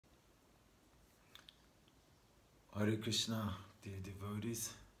Hare Krishna, dear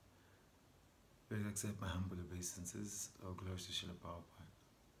devotees. Please accept my humble obeisances. All glories to Srila Prabhupada.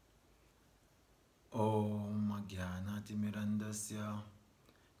 Om Jnanati Mirandasya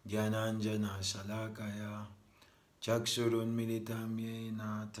Jnananjana Shalakaya Chakshurun Militam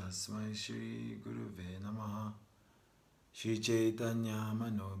Yena Tasmai Shri Guruve Namaha Shri Chaitanya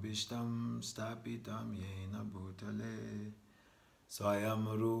Manobishtam Stapitam Yena Bhutale Swayam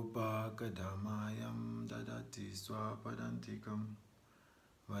Rupa Kadamayam Dadati Swapadantikam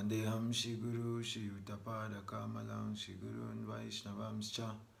Vandeham Shri Guru Shri Uttapada Kamalam Shri Gurun Vaishnavamscha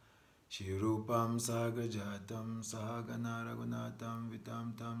Shri Rupam Sagajatam Sahagana Raghunatam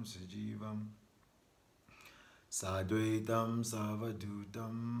Vitam Tam Sajivam Sadvaitam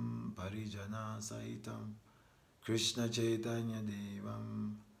Savadutam Parijana Saitam Krishna Chaitanya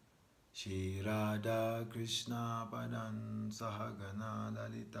Devam Shri Radha Krishna Padan Sahagana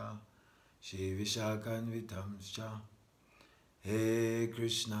Lalita Shri Vishakan Vitamscha He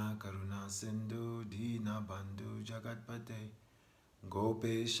Krishna Karuna Sindhu Dina Bandhu Jagatpate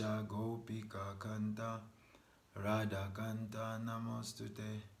Gopesha Gopika Kanta Radha Kanta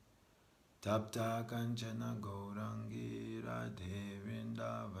Namostute Tapta Kanchana Gaurangi Radhe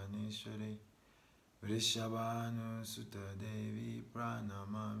Vrindavaneshwari Vrishabhanu Sutta Devi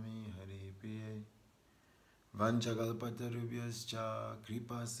Pranamami Hari Priye Vanchakalpatarubhyascha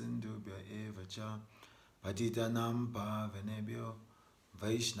Kripa Sindhubhya Evacha Patitanam Pavanebhyo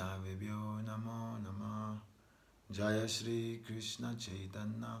Vaishnavebhyo Namo Namah Jaya Shri Krishna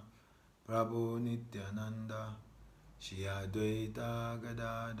Chaitanya Prabhu Nityananda Shri Advaita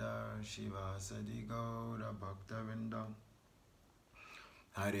Gadadhar Shivasadi Gaura Bhaktavinda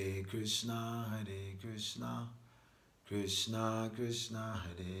Hare Krishna Krishna Krishna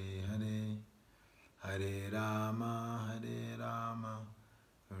Hare Hare Hare Rama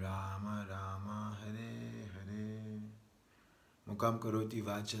Rama Rama Hare Hare Mukam Karoti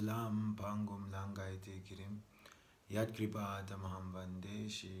Vachalam Pangum Langaite Kirim Yat Kripa Tamaham Vande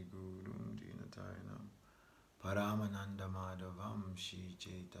Shri Gurum Dinatayanam Paramananda Madhavam Shri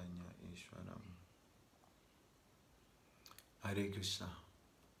Chaitanya Ishwaram. Hare Krishna.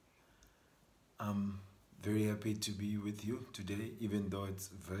 I'm very happy to be with you today, even though it's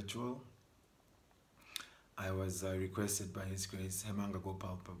virtual. I was requested by His Grace Hemanga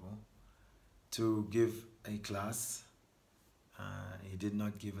Gopal Prabhu to give a class. He did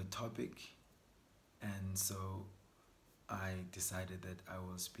not give a topic, and so I decided that I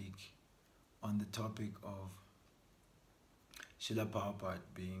will speak on the topic of Srila Prabhupada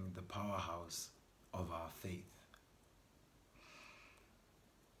being the powerhouse of our faith.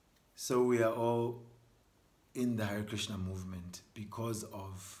 So we are all in the Hare Krishna movement because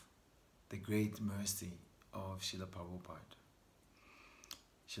of the great mercy of Srila Prabhupada.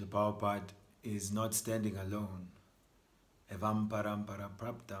 Srila Prabhupada is not standing alone. Evam parampara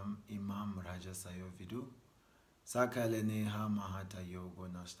praptam imam rajasayo vidu sakaleneha mahata yogo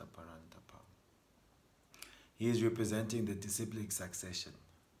nashta parantapa. He is representing the disciplic succession.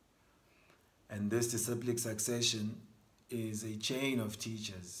 And this disciplic succession is a chain of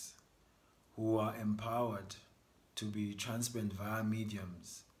teachers who are empowered to be transparent via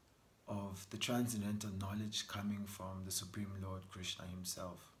mediums of the transcendental knowledge coming from the Supreme Lord Krishna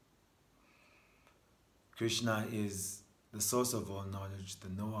himself. Krishna is the source of all knowledge, the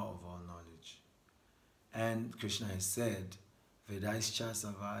knower of all knowledge. And Krishna has said, Vedaischa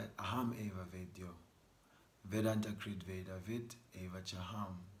savai aham eva vedyo, Vedanta krid veda vid eva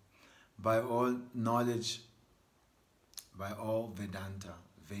chaham. By all knowledge, by all Vedanta,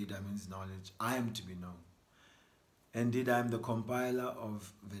 Veda means knowledge, I am to be known. Indeed, I am the compiler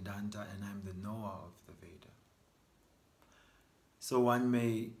of Vedanta and I am the knower of the Veda. So one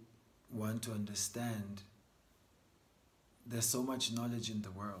may want to understand there's so much knowledge in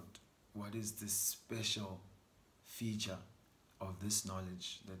the world. What is this special feature of this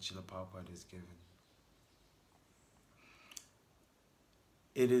knowledge that Srila Prabhupada is given?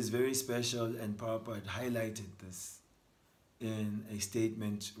 It is very special, and Prabhupada highlighted this in a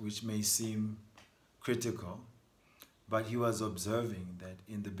statement which may seem critical, but he was observing that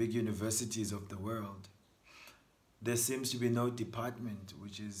in the big universities of the world, there seems to be no department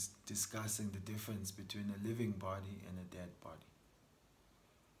which is discussing the difference between a living body and a dead body.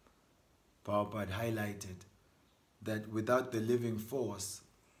 Prabhupada highlighted that without the living force,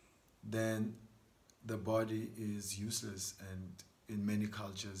 then the body is useless, and in many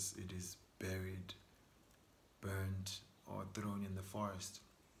cultures it is buried, burned, or thrown in the forest.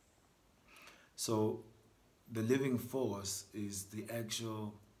 So the living force is the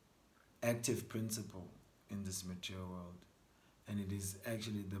actual active principle in this material world, and it is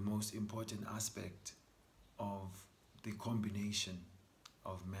actually the most important aspect of the combination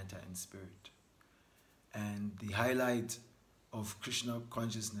of matter and spirit. And the highlight of Krishna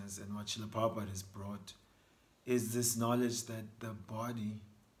consciousness and what Srila Prabhupada has brought is this knowledge that the body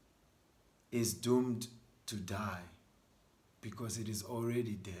is doomed to die because it is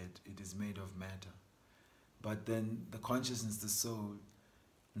already dead, it is made of matter. But then the consciousness, the soul,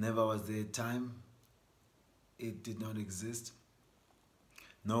 never was there a time it did not exist,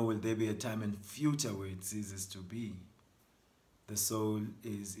 nor will there be a time in future where it ceases to be. The soul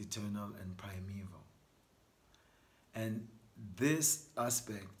is eternal and primeval. And this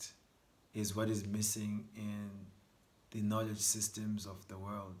aspect is what is missing in the knowledge systems of the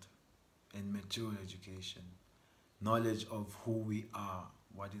world, in mature education. Knowledge of who we are,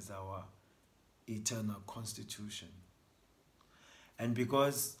 what is our eternal constitution. And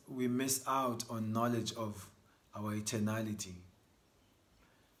because we miss out on knowledge of our eternality,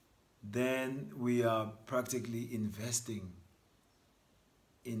 then we are practically investing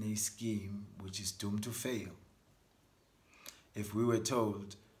in a scheme which is doomed to fail. If we were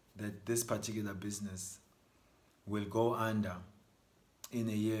told that this particular business will go under in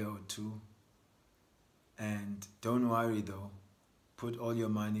a year or two, and don't worry though, put all your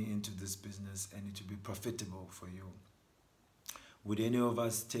money into this business and it will be profitable for you, would any of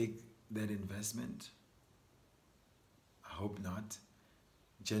us take that investment? I hope not.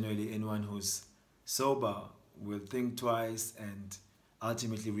 Generally, anyone who's sober will think twice and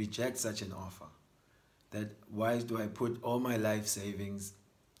ultimately reject such an offer. That why do I put all my life savings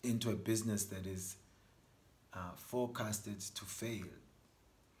into a business that is forecasted to fail?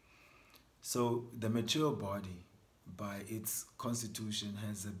 So the mature body, by its constitution,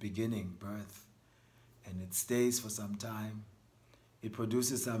 has a beginning, birth, and it stays for some time. It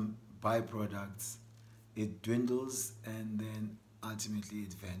produces some byproducts, it dwindles, and then ultimately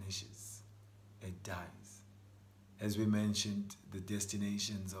it vanishes, it dies. As we mentioned, the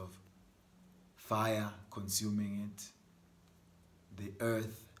destinations of fire consuming it, the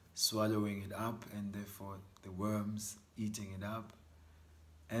earth swallowing it up, and therefore the worms eating it up,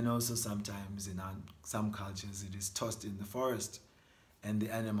 and also sometimes in some cultures it is tossed in the forest and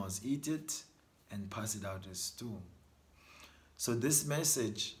the animals eat it and pass it out as stew. So this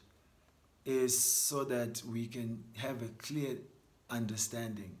message is so that we can have a clear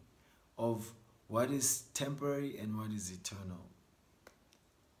understanding of what is temporary and what is eternal,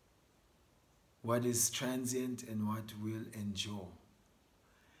 what is transient and what will endure,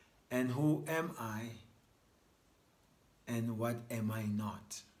 and who am I and what am I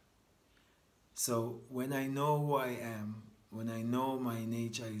not. So when I know who I am, when I know my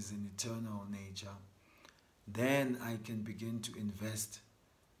nature is an eternal nature, then I can begin to invest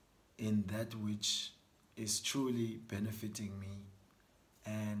in that which is truly benefiting me,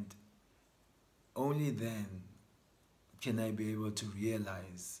 and only then can I be able to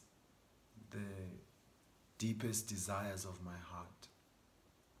realize the deepest desires of my heart.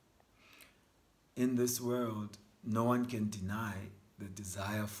 In this world, no one can deny the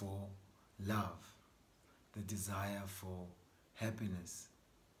desire for love, the desire for happiness,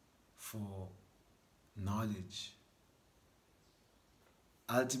 for knowledge.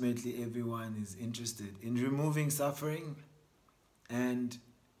 Ultimately, everyone is interested in removing suffering and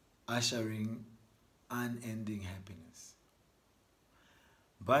ushering unending happiness.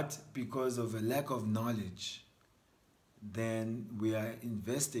 But because of a lack of knowledge, then we are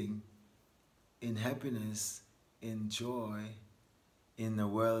investing in happiness, in joy, in a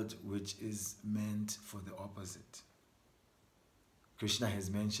world which is meant for the opposite. Krishna has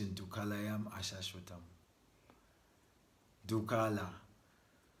mentioned Dukalayam Ashashvatam. Dukala.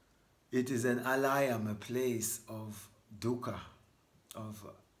 It is an alayam, a place of dukkha, of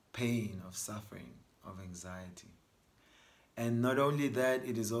pain, of suffering, of anxiety. And not only that,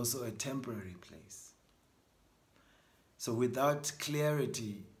 it is also a temporary place. So without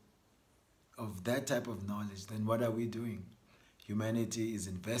clarity of that type of knowledge, then what are we doing? Humanity is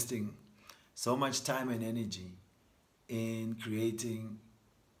investing so much time and energy in creating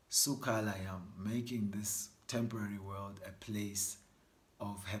Sukhalayam, making this temporary world a place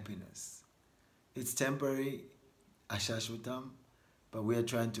of happiness. It's temporary, Ashashvatam, but we are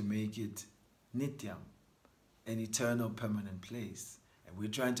trying to make it Nityam, an eternal permanent place. And we're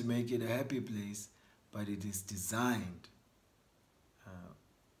trying to make it a happy place, but it is designed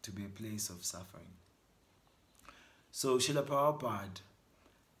to be a place of suffering. So Srila Prabhupada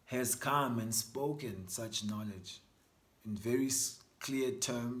has come and spoken such knowledge in very clear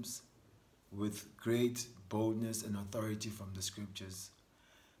terms with great boldness and authority from the scriptures,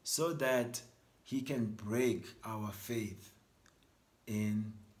 so that he can break our faith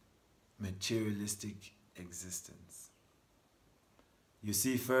in materialistic existence. You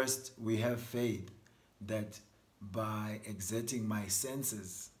see, first we have faith that by exerting my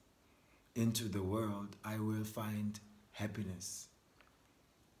senses into the world, I will find happiness.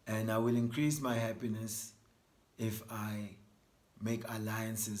 And I will increase my happiness if I make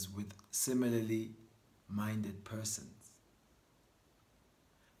alliances with similarly minded persons.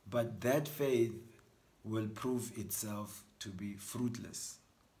 But that faith will prove itself to be fruitless.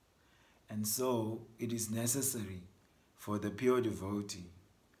 And so it is necessary for the pure devotee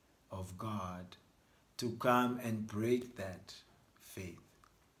of God to come and break that faith.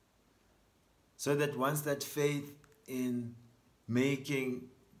 So that once that faith in making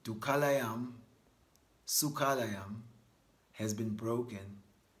Dukalayam, Sukhalayam has been broken,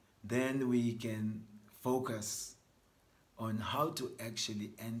 then we can focus on how to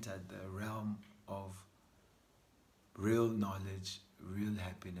actually enter the realm of real knowledge, real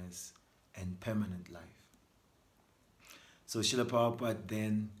happiness, and permanent life. So Srila Prabhupada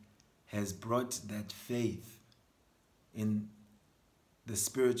then has brought that faith in the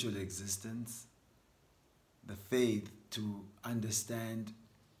spiritual existence, the faith to understand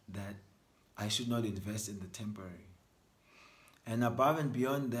that I should not invest in the temporary. And above and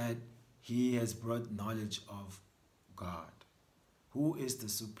beyond that, he has brought knowledge of God. Who is the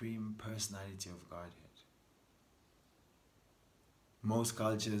Supreme Personality of Godhead? Most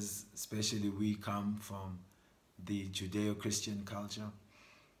cultures, especially we come from the Judeo-Christian culture,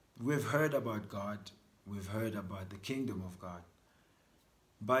 we've heard about God, we've heard about the kingdom of God,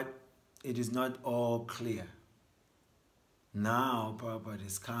 but it is not all clear. Now Prabhupada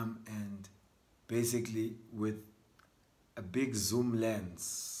has come and basically with a big zoom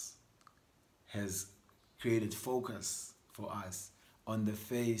lens has created focus for us on the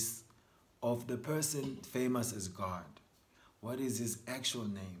face of the person famous as God. What is his actual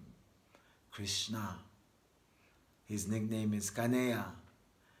name? Krishna. His nickname is Kaneya.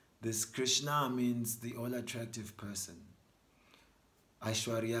 This Krishna means the all-attractive person.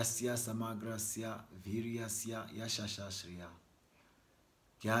 Aishwaryasya samagrasya viryasya yashashashriya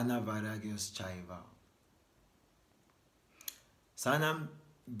jnana vairagyos chaiva sanam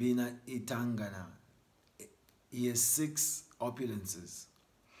bina itangana. He has 6 opulences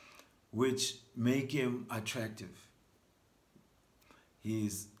which make him attractive. He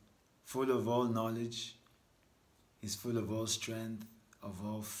is full of all knowledge, he's full of all strength, of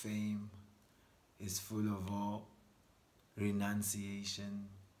all fame, is full of all renunciation,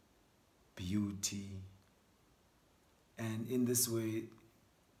 beauty. And in this way,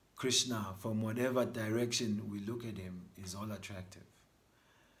 Krishna, from whatever direction we look at him, is all attractive.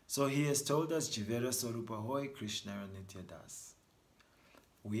 So he has told us, Jivera Sarupa Hoy Krishna Nityadas.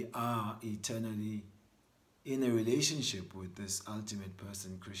 We are eternally in a relationship with this ultimate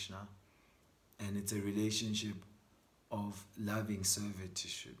person, Krishna, and it's a relationship of loving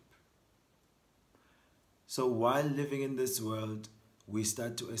servitorship. So while living in this world, we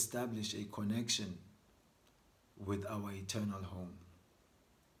start to establish a connection with our eternal home.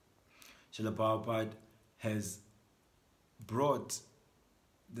 Srila Prabhupada has brought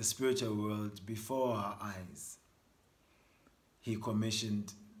the spiritual world before our eyes. He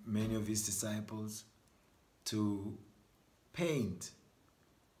commissioned many of his disciples to paint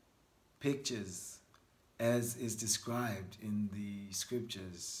pictures as is described in the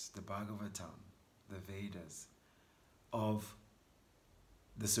scriptures, the Bhagavatam, the Vedas, of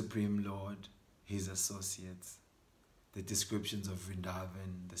the Supreme Lord, his associates, the descriptions of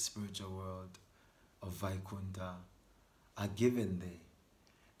Vrindavan, the spiritual world, of Vaikuntha, are given there.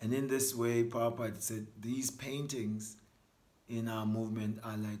 And in this way, Prabhupada said, these paintings in our movement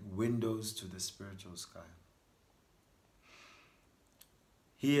are like windows to the spiritual sky.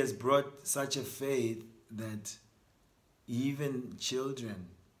 He has brought such a faith that even children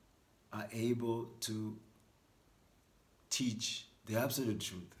are able to teach the absolute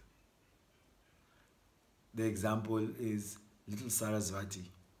truth. The example is little Sarvasaci,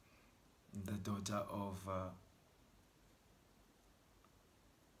 the daughter of I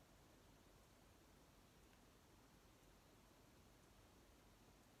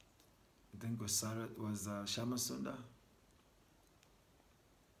think was Shamasunda.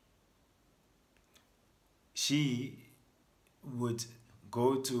 She would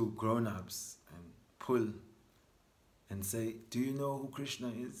go to grown-ups and pull and say, do you know who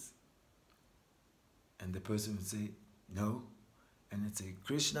Krishna is? And the person would say, no. And it'd say,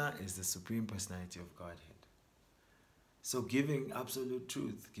 Krishna is the Supreme Personality of Godhead. So giving absolute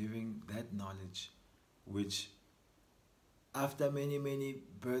truth, giving that knowledge, which after many, many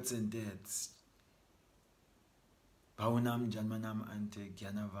births and deaths, Bhavanam Janmanam Ante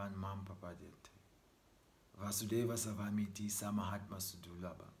Gyanavan Mam Papadete. Vasudeva Savamiti Samahatma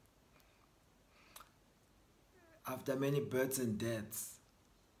Sudulaba. After many births and deaths,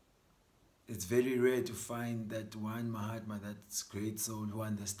 it's very rare to find that one Mahatma, that great soul who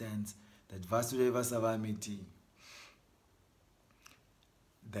understands that Vasudeva Savamiti,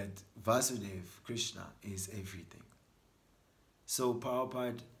 that Vasudev, Krishna, is everything. So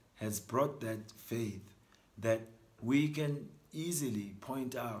Prabhupada has brought that faith that we can easily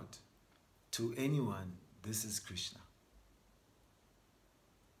point out to anyone, this is Krishna.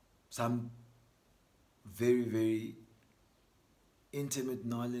 Some very, very intimate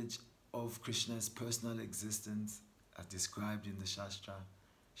knowledge of Krishna's personal existence as described in the Shastra,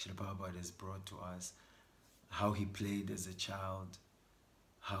 Srila Prabhupada has brought to us. How he played as a child,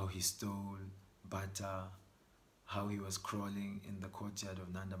 how he stole butter, how he was crawling in the courtyard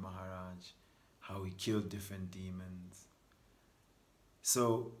of Nanda Maharaj, how he killed different demons.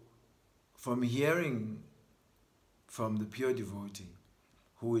 So, from hearing from the pure devotee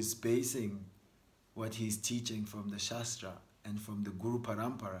who is basing what he is teaching from the Shastra and from the Guru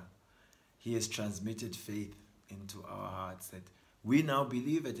Parampara, he has transmitted faith into our hearts that we now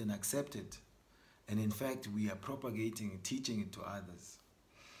believe it and accept it. And in fact, we are propagating and teaching it to others.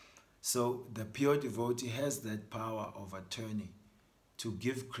 So the pure devotee has that power of attorney to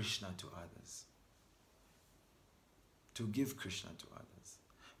give Krishna to others. To give Krishna to others.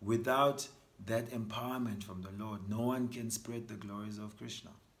 Without that empowerment from the Lord, no one can spread the glories of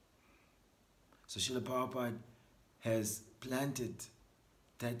Krishna. So Srila Prabhupada has planted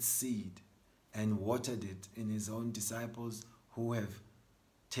that seed and watered it in his own disciples who have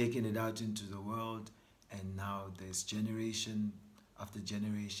taken it out into the world, and now there's generation after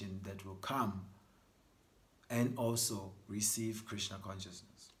generation that will come and also receive Krishna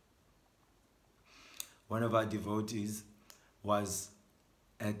consciousness. One of our devotees was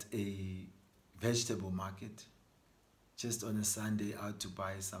at a vegetable market just on a Sunday out to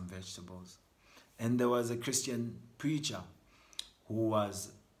buy some vegetables. And there was a Christian preacher who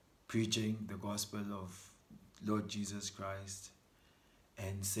was preaching the gospel of Lord Jesus Christ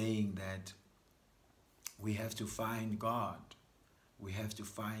and saying that we have to find God. We have to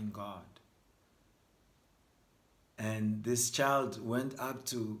find God. And this child went up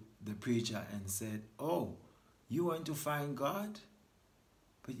to the preacher and said, "Oh, you want to find God?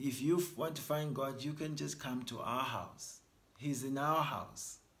 But if you want to find God, you can just come to our house. He's in our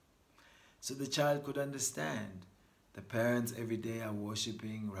house." So the child could understand. The parents every day are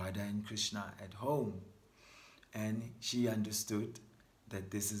worshipping Radha and Krishna at home. And she understood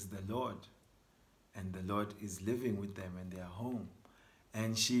that this is the Lord. And the Lord is living with them in their home.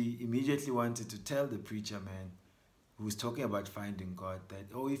 And she immediately wanted to tell the preacher man who was talking about finding God that,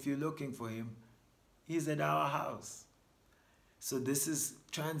 "Oh, if you're looking for him, he's at our house." So this is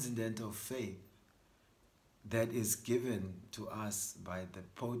transcendental faith that is given to us by the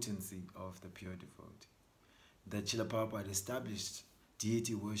potency of the pure devotee. That Srila Prabhupada established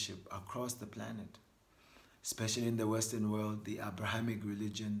deity worship across the planet. Especially in the Western world, the Abrahamic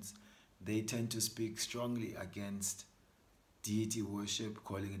religions, they tend to speak strongly against deity worship,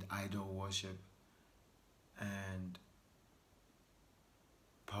 calling it idol worship. And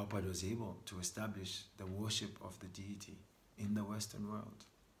Prabhupada was able to establish the worship of the deity in the Western world.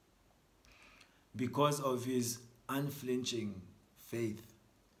 Because of his unflinching faith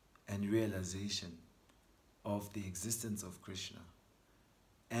and realization of the existence of Krishna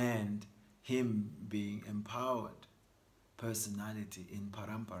and him being empowered personality in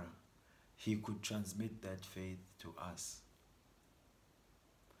Parampara, he could transmit that faith to us.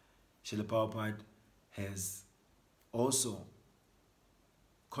 Srila Prabhupada has also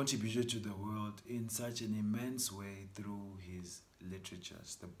contributed to the world in such an immense way through his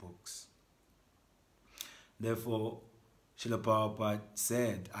literatures, the books. Therefore, Srila Prabhupada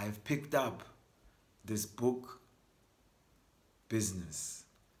said, "I have picked up this book business,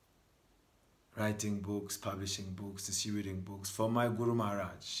 writing books, publishing books, distributing books for my Guru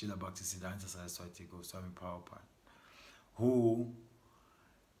Maharaj, Srila Bhaktisiddhanta Saraswati Goswami Prabhupada, who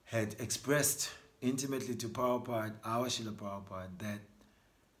had expressed intimately to Prabhupada, our Srila Prabhupada, that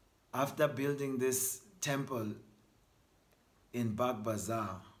after building this temple in Bagh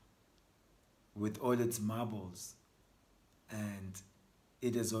Bazaar with all its marbles, and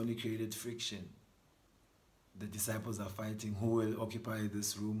it has only created friction. The disciples are fighting, who will occupy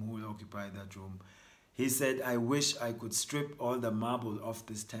this room, who will occupy that room. He said, "I wish I could strip all the marble off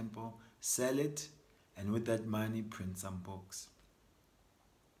this temple, sell it, and with that money print some books."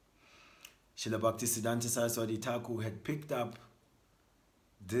 Srila Bhaktisiddhanta Saraswati Thakur had picked up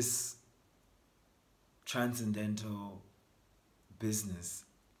this transcendental business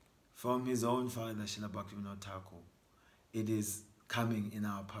from his own father, Srila Bhaktivinoda Thakur. It is coming in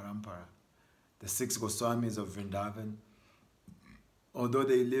our parampara. The 6 Goswamis of Vrindavan, although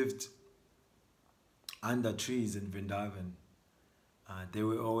they lived under trees in Vrindavan, they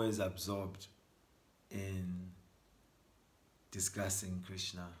were always absorbed in discussing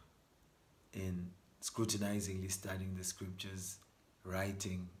Krishna, in scrutinizingly studying the scriptures,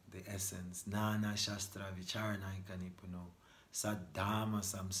 writing the essence. Nana Shastra Vicharanaika Nipuno, Saddhama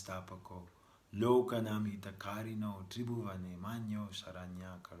Samstapako, Lokanam Hitakarino, Tribhuvane Manyo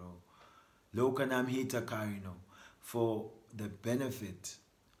Sharanya Karo. Lokanam Hitakarino, for the benefit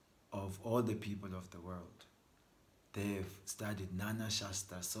of all the people of the world. They've studied Nana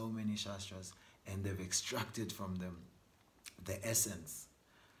Shastra, so many Shastras, and they've extracted from them the essence.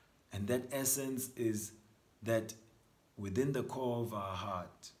 And that essence is that within the core of our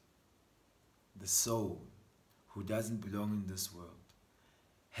heart, the soul, who doesn't belong in this world,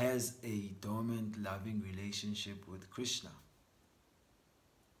 has a dormant, loving relationship with Krishna.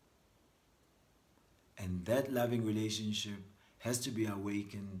 And that loving relationship has to be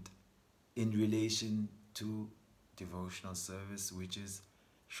awakened in relation to devotional service, which is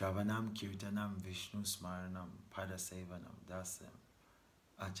Shravanam, Kirtanam, Vishnu Smaranam, Padasevanam, Dasam,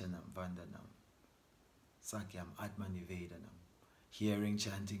 Achanam, Vandanam, Sakyam, Atmanivedanam, hearing,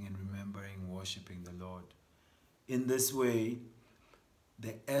 chanting, and remembering, worshipping the Lord. In this way,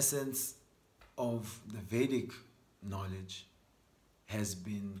 the essence of the Vedic knowledge has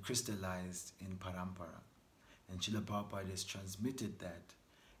been crystallized in Parampara. And Srila Prabhupada has transmitted that.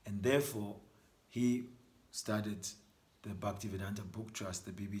 And therefore, he started the Bhaktivedanta Book Trust,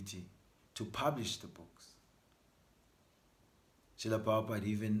 the BBT, to publish the books. Srila Prabhupada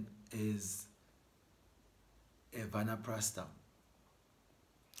even is a Vanaprastha.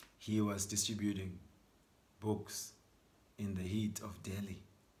 He was distributing books in the heat of Delhi,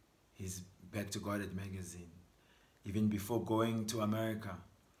 his Back to Godhead magazine. Even before going to America,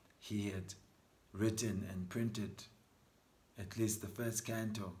 he had written and printed at least the first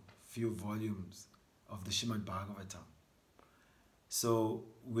canto, few volumes of the Srimad Bhagavatam. So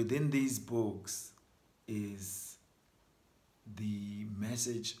within these books is the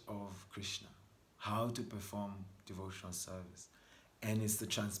message of Krishna, how to perform devotional service. And it's the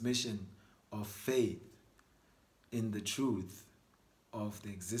transmission of faith in the truth of the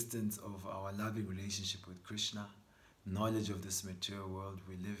existence of our loving relationship with Krishna, knowledge of this material world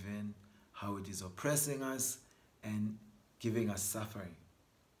we live in, how it is oppressing us and giving us suffering.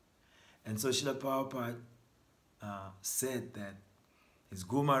 And so Srila Prabhupada said that his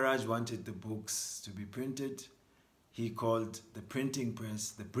Guru Maharaj wanted the books to be printed. He called the printing press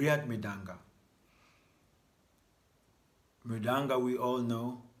the Briyat Mridanga. Mridanga, we all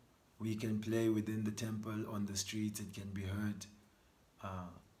know, we can play within the temple, on the streets, it can be heard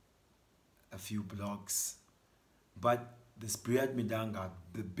a few blocks. But this Briyat Mridanga,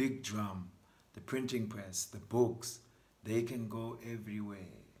 the big drum, the printing press, the books, they can go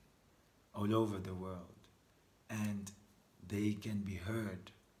everywhere, all over the world. And they can be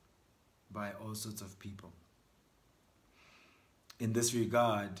heard by all sorts of people. In this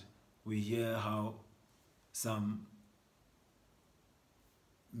regard, we hear how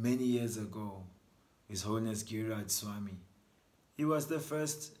many years ago, His Holiness Giriraj Swami, he was the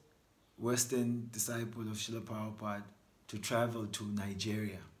first Western disciple of Srila Prabhupada to travel to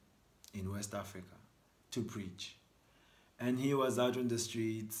Nigeria in West Africa to preach. And he was out on the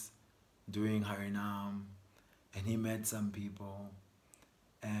streets doing Harinam, and he met some people,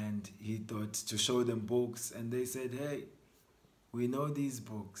 and he thought to show them books, and they said, hey, we know these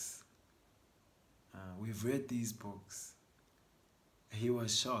books. We've read these books. He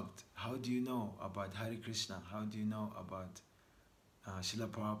was shocked. How do you know about Hare Krishna? How do you know about Srila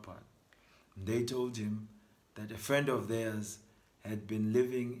Prabhupada? And they told him that a friend of theirs had been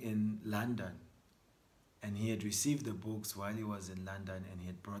living in London, and he had received the books while he was in London, and he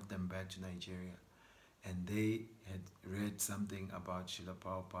had brought them back to Nigeria. And they had read something about Srila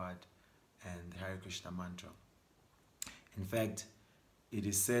Prabhupada and Hare Krishna mantra. In fact, it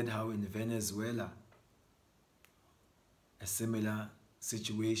is said how in Venezuela, a similar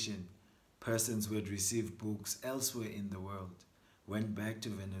situation, persons who had received books elsewhere in the world went back to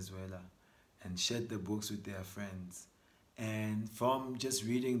Venezuela and shared the books with their friends. And from just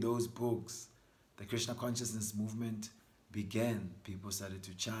reading those books, the Krishna consciousness movement began. People started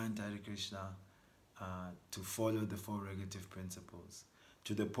to chant Hare Krishna, to follow the 4 regulative principles,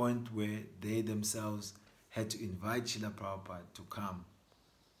 to the point where they themselves had to invite Srila Prabhupada to come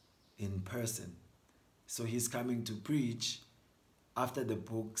in person. So he's coming to preach after the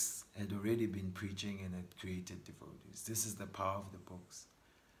books had already been preaching and had created devotees. This is the power of the books.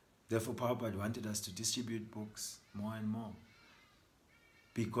 Therefore, Prabhupada wanted us to distribute books more and more,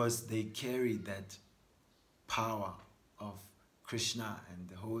 because they carry that power of Krishna and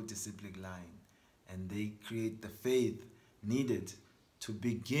the whole disciplic line, and they create the faith needed to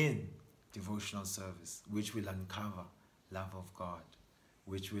begin devotional service, which will uncover love of God,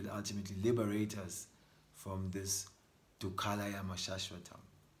 which will ultimately liberate us from this Dukhalayama Shashvatam.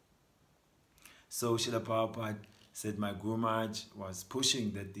 So Srila Prabhupada said my Guru Maharaj was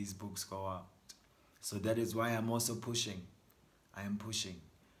pushing that these books go out. So that is why I'm also pushing. I am pushing.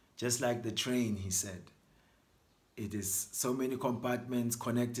 Just like the train, he said. It is so many compartments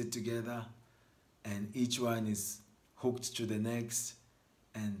connected together, and each one is hooked to the next,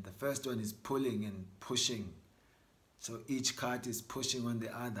 and the first one is pulling and pushing. So each cart is pushing on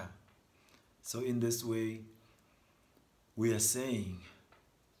the other. So in this way, we are saying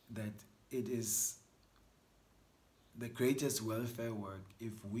that it is the greatest welfare work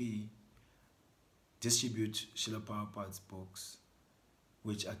if we distribute Srila Prabhupada's books,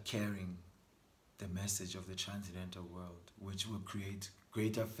 which are carrying the message of the transcendental world, which will create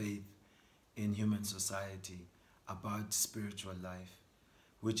greater faith in human society about spiritual life,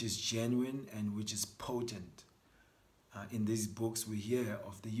 which is genuine and which is potent. In these books we hear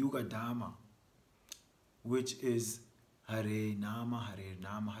of the Yuga Dharma, which is Hare Nama, Hare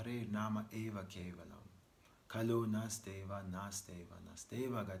Nama, Hare Nama Eva Kevalam. Kalo Nasteva, Nasteva,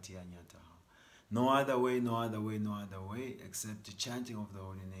 Nasteva Gati Anyataha. No other way, no other way, no other way except the chanting of the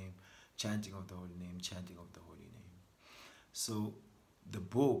holy name, chanting of the holy name, chanting of the holy name. So the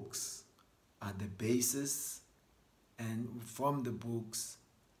books are the basis, and from the books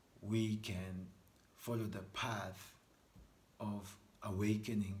we can follow the path of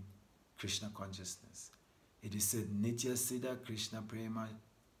awakening Krishna consciousness. It is said, Nitya Siddha Krishna Prema,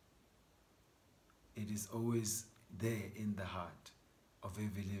 it is always there in the heart of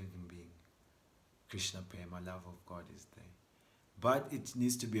every living being. Krishna Prema, love of God is there. But it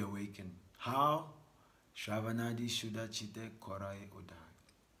needs to be awakened. How? Shravanadi Shuddha Chitte Korai Udai.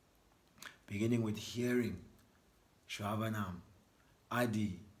 Beginning with hearing, Shravanam,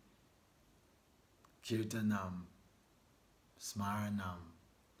 Adi, Kirtanam, Smaranam,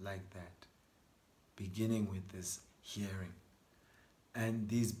 like that. Beginning with this hearing. And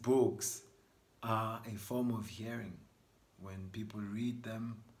these books are a form of hearing. When people read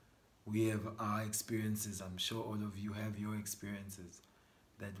them, we have our experiences. I'm sure all of you have your experiences.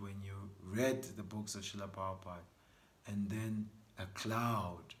 That when you read the books of Srila Prabhupada, and then a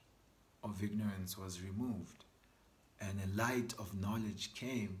cloud of ignorance was removed, and a light of knowledge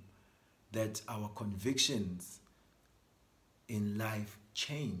came, that our convictions in life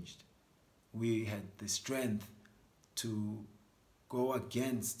changed. We had the strength to go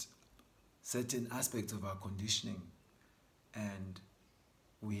against certain aspects of our conditioning, and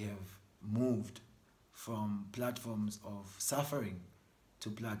we have moved from platforms of suffering to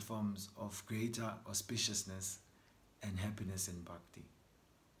platforms of greater auspiciousness and happiness in bhakti.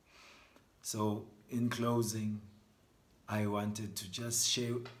 So in closing, I wanted to just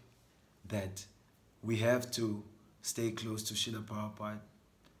share that we have to stay close to Srila Prabhupada,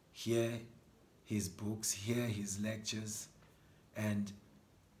 hear his books, hear his lectures, and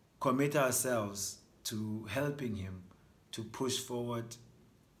commit ourselves to helping him to push forward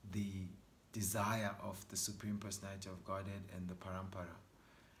the desire of the Supreme Personality of Godhead and the Parampara.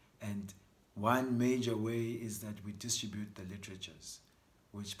 And one major way is that we distribute the literatures,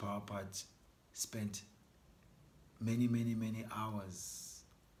 which Prabhupada spent many, many, many hours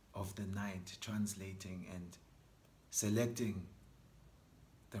of the night translating and selecting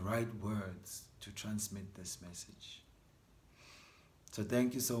the right words to transmit this message. So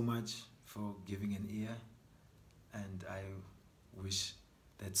thank you so much for giving an ear, and I wish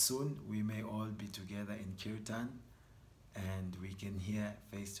that soon we may all be together in Kirtan and we can hear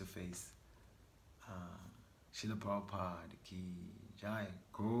face to face. Srila Prabhupada ki jai,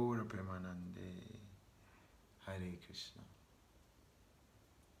 Gaura Premanande, Hare Krishna.